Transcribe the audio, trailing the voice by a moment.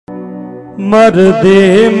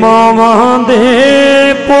मरदे मावां दे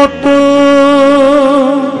पुत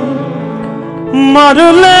मर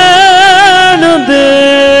लैण दे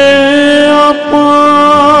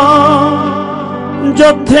आपां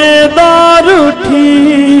जथेदार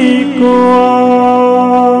ठीक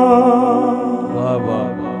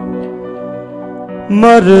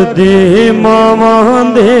मरदे मावां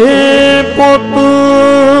दे पुत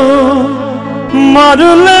मर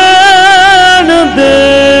लैण दे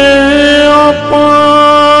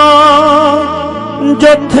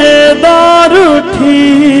जथेदार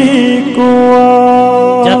ठीक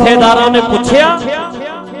जथेदारां ने पुछया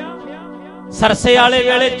सरसे वाले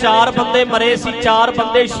वेले 4 बंदे मरे सी, 4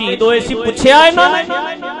 बंदे शहीद होए सी। पुछया इन्हां ने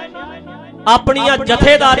अपनियां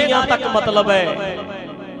जथेदारियां तक मतलब है।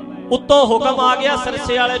 उत्तों हुक्म आ गया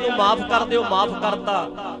सरसे वाले नूं माफ कर दिओ, माफ करता।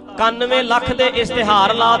 91 लाख दे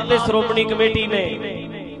इश्तिहार लाते श्रोमणी कमेटी ने।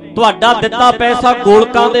 तुहाडा दिता पैसा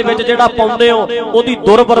गोलकां दे विच जिहड़ा पाउंदे हो ओदी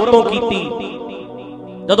दुरवरतों कीती।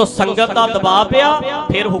 जदों संगत दा दबाव पिया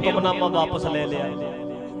फिर हुक्मनामा वापस ले लिया।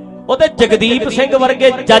 ओते जगदीप सिंह वर्गे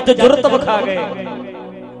जज जुरत विखा गए।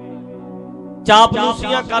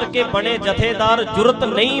 चापलूसियां करके बने जथेदार जुरत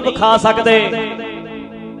नहीं विखा सकते।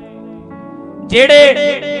 जेड़े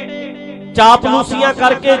चापलूसियां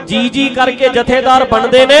करके जी करके जथेदार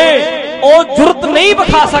बनते ने ओ जुरत नहीं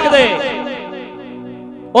विखा सकते।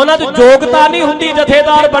 उन्हां च योग्यता नहीं हुंदी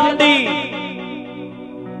जथेदार बनन दी।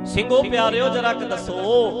 सिंघो प्यारिओ जरा दसो,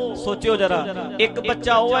 सोचियो जरा। एक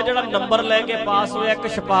बच्चा वो है जिहड़ा नंबर लैके पास होया, एक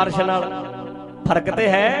सिफारिश नाल फर्क ते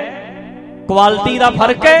है, क्वालिटी दा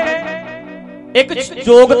फर्क है। एक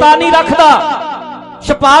योग्यता नहीं रखदा,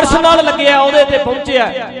 सिफारिश नाल लग्गिया ओहदे ते पहुंचिया।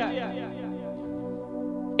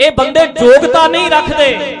 ये बंदे योग्यता नहीं रखते,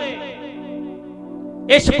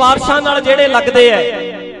 ये सिफारिशां नाल जिहड़े लगदे है।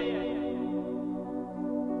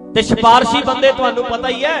 ते सिफारशी बंदे तुहानू पता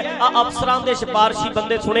ही है, अफसरां दे सिफारशी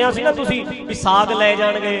बंदे सुनिया सी ना तुसी भी साग लै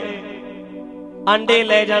जाणगे, अंडे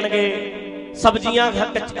लै जाणगे, सब्जियां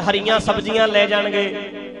हरियां सब्जियां लै जाणगे।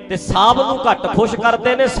 ते साहब नू घट खुश करते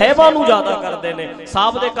ने, साहिबां नू ज्यादा करते ने।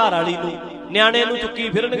 साहब दे घर वाली नू न्याणे नू चुक्की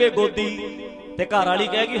फिरनगे गोदी, ते घर वाली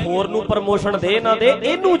कहेगी होर नू प्रमोशन दे ना दे,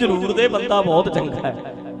 इनू जरूर दे, बंदा बहुत चंगा है।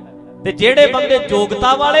 ते जेड़े बंदे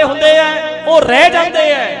योग्यता वाले हुंदे आ वो रह जांदे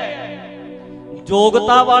आ,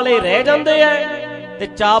 योग्यता वाले रह जाते हैं ते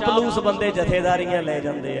चापलूस बंदे जथेदारियां ले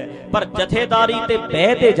जाते हैं। पर जथेदारी ते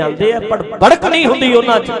बहते जाते हैं, पर भड़क नहीं हुंदी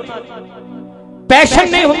उन्हां च, पैशन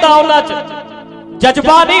नहीं हुंदा उन्हां च,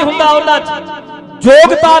 जज्बा नहीं हुंदा उन्हां च,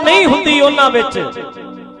 योग्यता नहीं हुंदी उन्हां विच।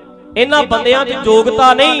 इन्हां बंदियां च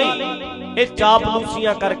योग्यता नहीं, ये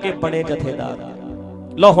चापलूसियां करके बने जथेदार।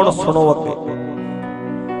 लो हुण सुनो अगे।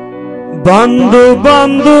 बंद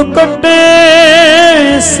बंद कटे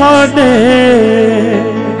साडे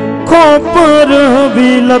खोपर भी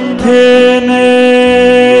लथे ने,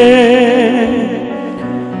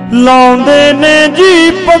 लाउंदे ने जी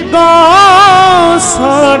पग्गां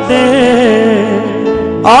साडे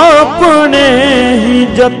अपने ही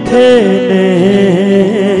जथे ने,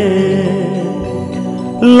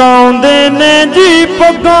 लाउंदे ने जी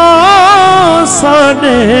पग्गां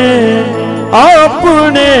साडे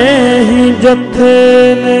अपने ही जथे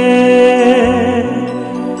ने।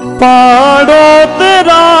 पाड़ो ते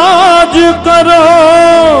राज करो,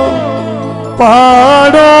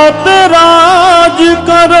 पाड़ो ते राज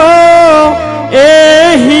करो,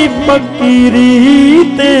 एही पक्की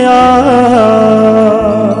रीत आ।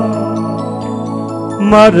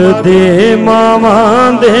 मरदे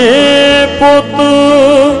मावां दे पुत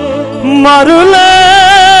मर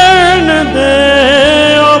लैण दे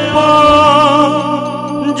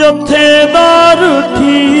जथेदार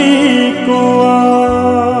ठीक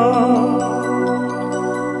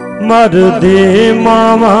मरदे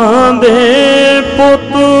मावां दे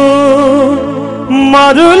पुत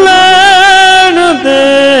मर लैण दे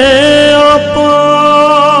आपां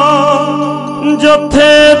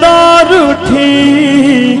जथेदार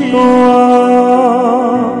ठीक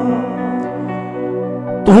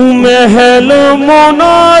तू महल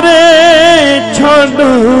मुनारे छड़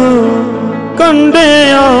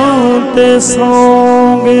कंडियां ते सौ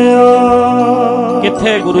गया।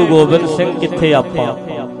 किथे गुरु गोबिंद सिंह, किथे आपां,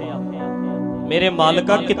 मेरे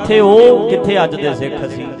मालिका किथे हो, किथे अज दे सिख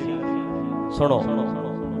सी। सुनो,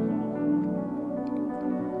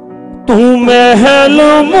 तू महल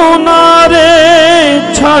मुनारे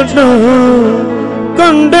छड़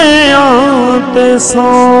कंडियां ते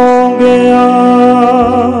सौ गया।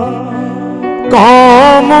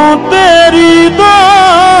 कौम तेरी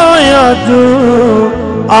दाया जो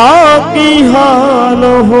आकी हाल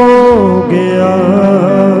हो गया।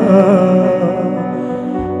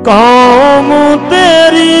 कौम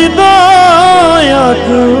तेरी दाया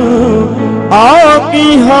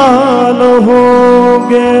हो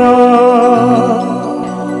गया।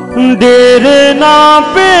 डेरे ना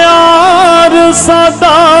प्यार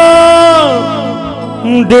सादा,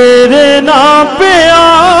 डेरे ना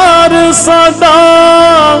प्यार सादा,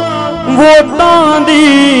 वोटां दी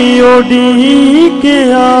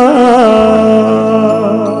उड़ीकिया।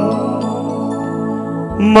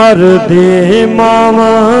 मरदे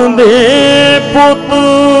मावां दे पुत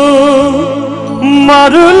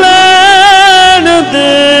मर लैण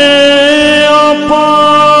दे आपां,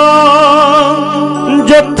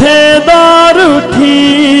 जथेदार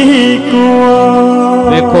ठीक हुआ।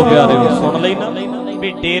 देखो प्यारे सुन लई ना भी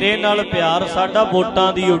डेरे नाल प्यार साडा वोटां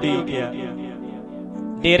दी उड़ीक आ।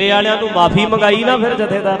 डेरे वालियां नूं माफी मंगाई ना फिर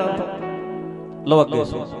जथेदारां तो। लो अगे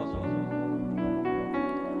सुन।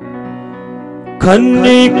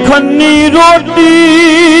 खन्नी खन्नी रोटी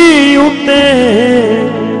उते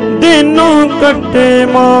दिनों कट्टे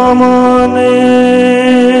मामा ने,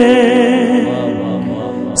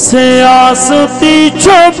 सियासती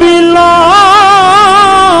छबिला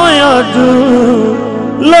अज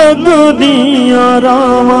लगदियां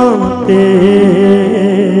रावां ते।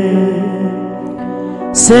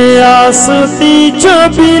 सियासती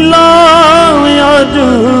छबिला अज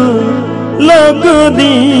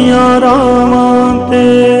लगदियां रावां ते।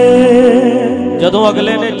 जदों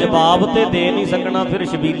अगले ने जवाब ते दे नहीं सकना फिर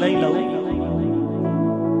शबीला ही लाओ।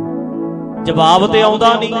 जवाब ते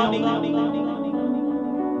आउंदा नहीं,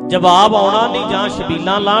 जवाब आउणा नहीं, जां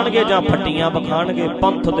शबीला लाणगे जां फट्टियां बखाणगे।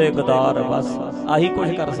 पंथ दे गदार बस आही कुछ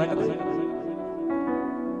कर सकदे।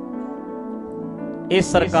 ये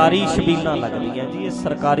सरकारी शबीला लगदियां जी, ये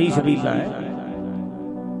सरकारी शबीला है,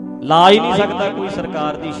 ला ही नहीं सकता कोई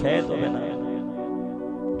सरकार दी शह तो बिना।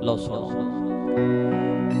 लो सुनो।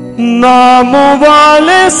 नाम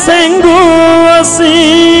वाले सिंघू असी,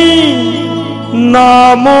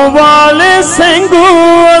 नाम वाले सिंघू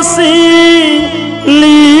असी,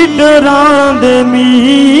 लीडरां दे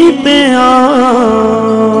मीतियां।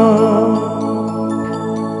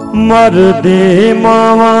 मरदे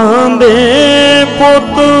मावां दे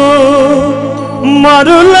पुत मर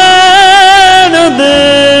लैण दे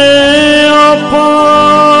आपां,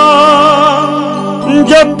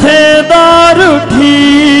 जथेदार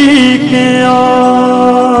ठीक आ।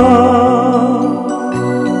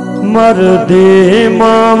 मरदे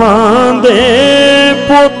मावां दे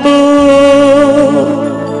पुत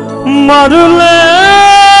मर लैण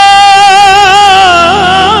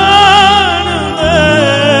दे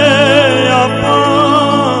आपां,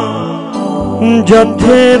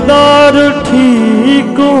 जथेदार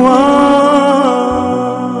ठीक आ।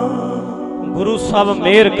 गुरु साहब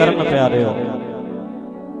मेहर करन प्यारे हो,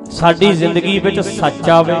 साडी जिंदगी विच सच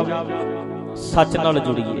आवे, सच नाल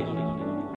जुड़ीए।